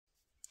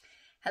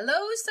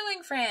Hello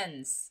sewing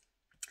friends!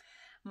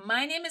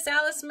 My name is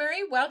Alice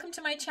Murray. Welcome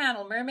to my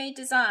channel, Murr-made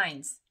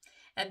Designs.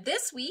 And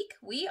this week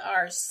we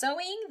are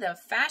sewing the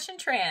fashion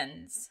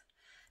trends.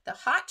 The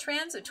hot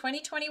trends of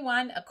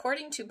 2021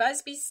 according to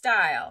Busbee's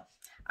style.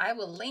 I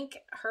will link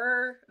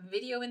her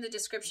video in the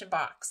description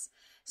box.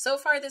 So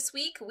far this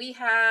week we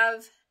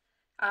have,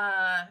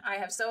 I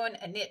have sewn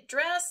a knit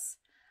dress,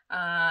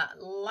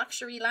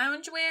 luxury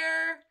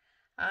loungewear,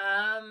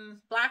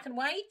 black and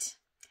white.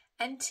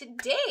 And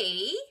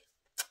today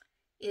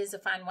is a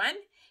fun one.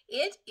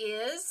 It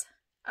is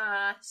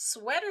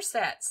sweater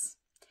sets.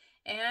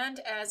 And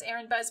as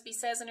Erin Busbee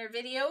says in her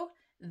video,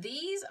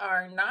 these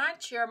are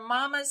not your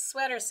mama's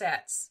sweater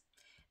sets.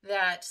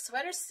 That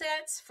sweater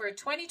sets for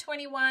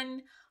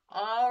 2021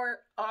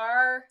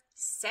 are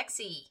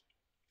sexy.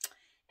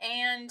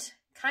 And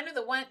kind of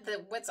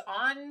what's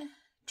on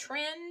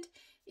trend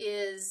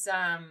is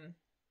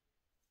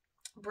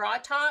bra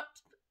top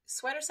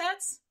sweater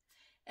sets.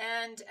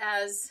 And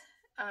as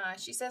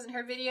she says in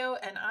her video,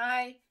 and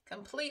I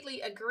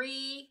completely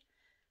agree,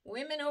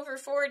 women over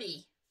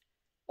 40,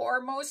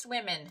 or most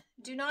women,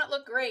 do not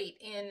look great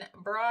in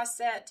bra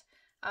set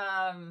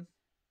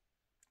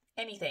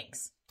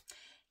anythings.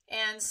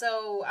 And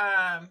so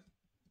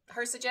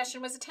her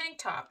suggestion was a tank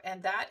top,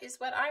 and that is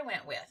what I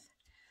went with.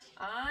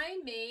 I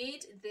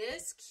made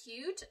this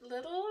cute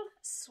little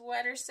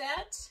sweater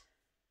set,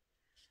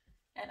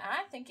 and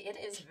I think it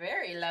is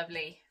very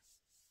lovely.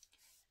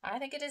 I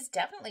think it is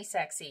definitely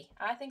sexy.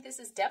 I think this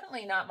is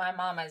definitely not my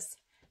mama's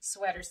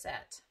sweater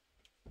set.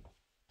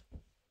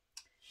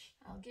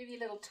 I'll give you a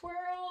little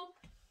twirl.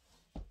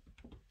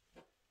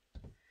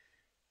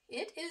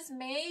 It is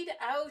made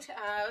out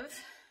of,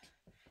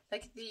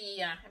 like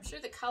I'm sure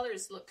the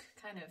colors look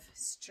kind of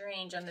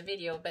strange on the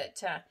video,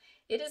 but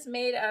it is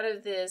made out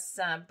of this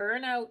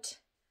burnout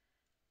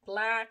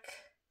black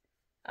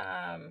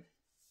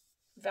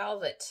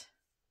velvet.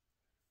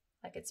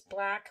 Like it's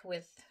black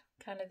with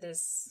kind of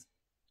this,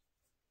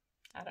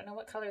 I don't know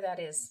what color that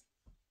is.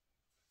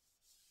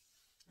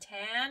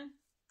 Tan,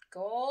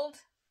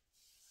 gold.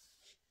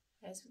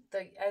 As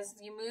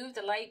you move,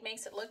 the light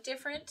makes it look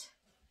different.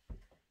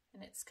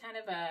 And it's kind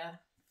of a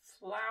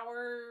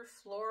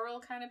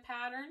floral kind of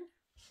pattern.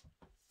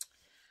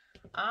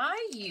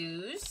 I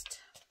used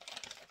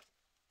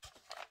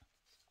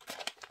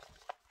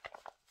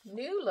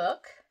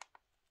NewLook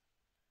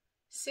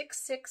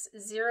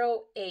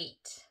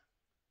 6608.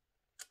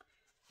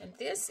 And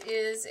this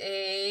is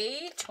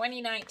a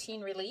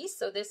 2019 release,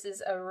 so this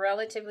is a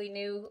relatively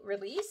new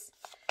release.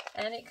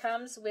 And it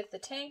comes with the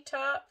tank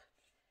top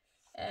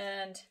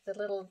and the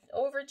little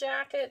over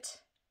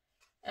jacket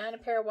and a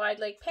pair of wide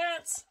leg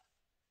pants,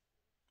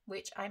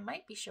 which I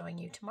might be showing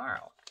you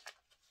tomorrow.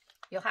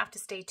 You'll have to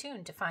stay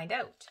tuned to find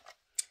out.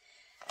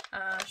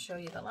 I'll show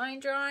you the line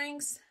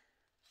drawings.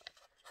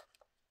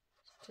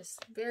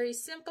 Just very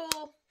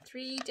simple,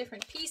 3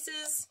 different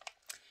pieces.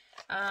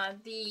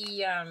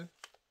 The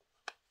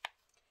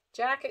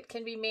jacket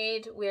can be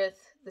made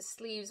with the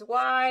sleeves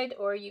wide,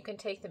 or you can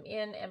take them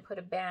in and put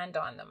a band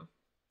on them.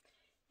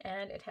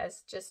 And it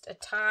has just a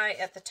tie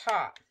at the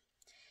top.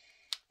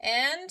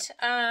 And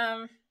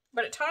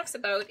what it talks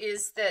about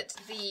is that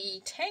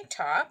the tank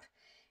top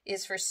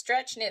is for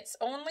stretch knits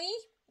only,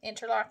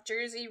 interlock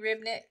jersey, rib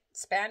knit,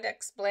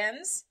 spandex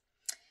blends,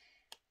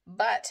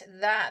 but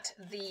that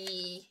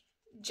the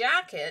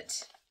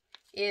jacket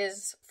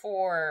is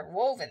for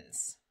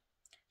wovens.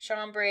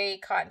 Chambray,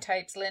 cotton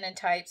types, linen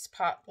types,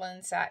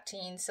 poplin,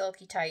 sateen,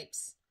 silky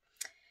types,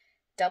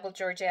 double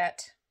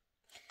georgette.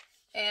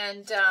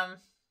 And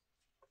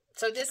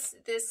so this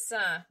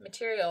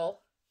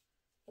material,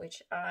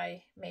 which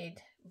I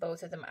made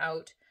both of them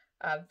out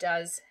of,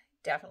 does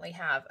definitely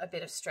have a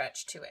bit of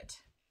stretch to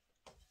it.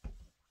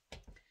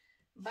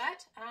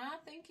 But I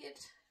think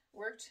it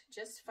worked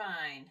just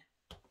fine.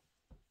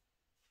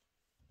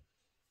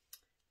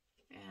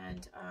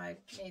 And I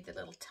made the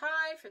little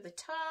tie for the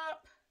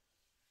top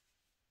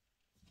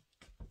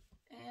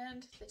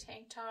and the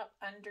tank top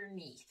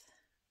underneath.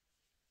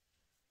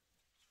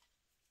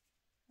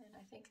 And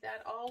I think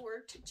that all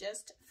worked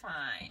just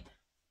fine.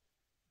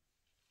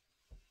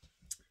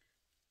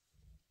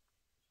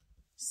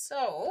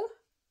 So,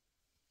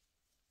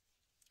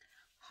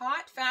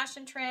 hot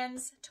fashion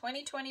trends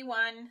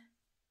 2021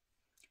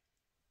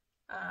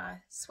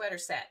 sweater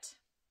set.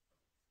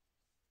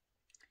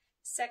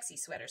 Sexy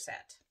sweater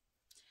set.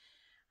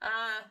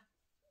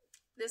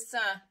 This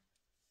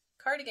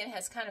cardigan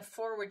has kind of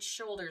forward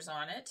shoulders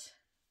on it.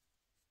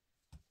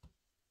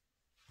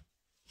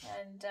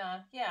 And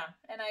yeah,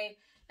 and I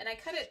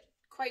cut it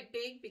quite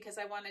big because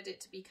I wanted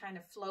it to be kind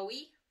of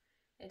flowy.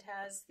 It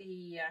has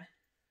the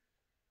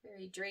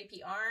very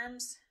drapey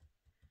arms,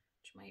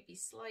 which might be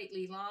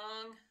slightly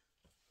long.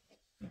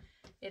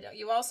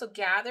 You also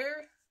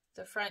gather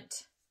the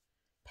front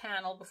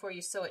panel before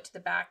you sew it to the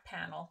back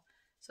panel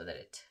so that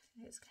it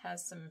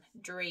has some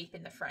drape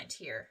in the front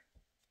here.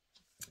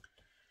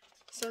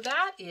 So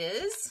that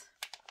is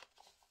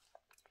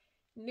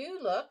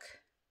NewLook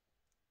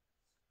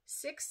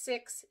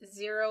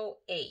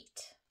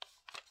 6608.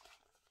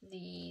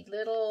 the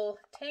little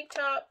tank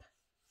top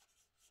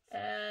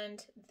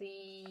and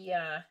the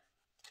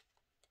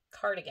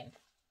cardigan.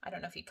 I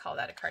don't know if you'd call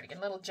that a cardigan,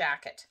 little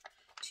jacket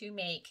to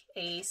make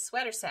a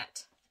sweater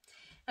set.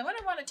 And what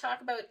I want to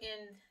talk about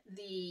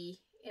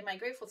in my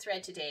Grateful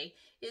thread today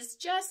is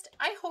just,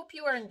 I hope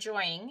you are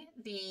enjoying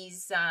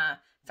these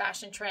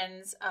fashion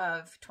trends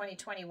of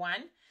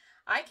 2021.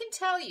 I can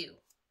tell you,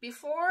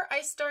 before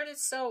I started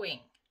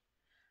sewing,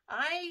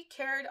 I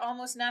cared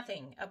almost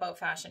nothing about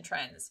fashion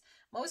trends.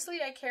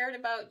 Mostly I cared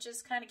about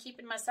just kind of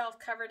keeping myself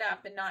covered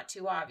up and not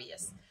too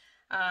obvious.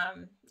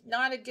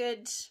 Not a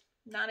good,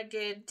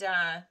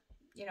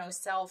 you know,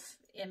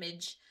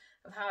 self-image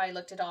of how I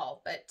looked at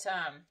all. But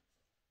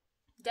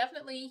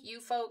definitely you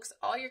folks,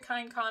 all your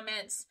kind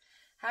comments,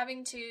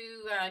 having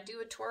to do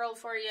a twirl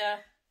for you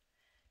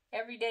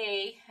every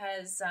day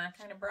has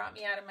kind of brought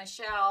me out of my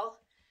shell.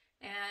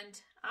 And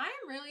I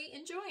am really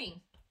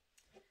enjoying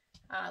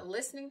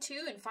listening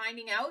to and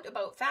finding out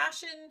about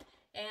fashion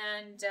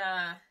and,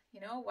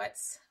 you know,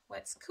 what's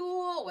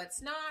cool,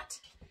 what's not,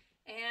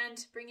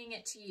 and bringing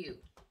it to you.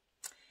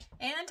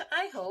 And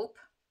I hope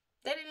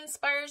that it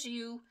inspires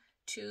you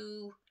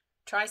to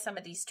try some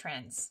of these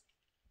trends.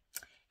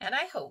 And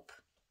I hope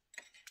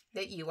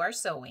that you are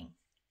sewing,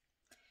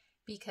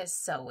 because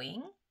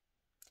sewing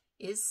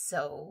is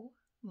so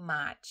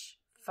much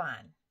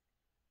fun.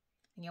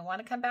 And you'll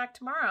want to come back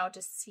tomorrow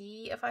to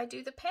see if I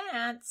do the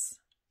pants.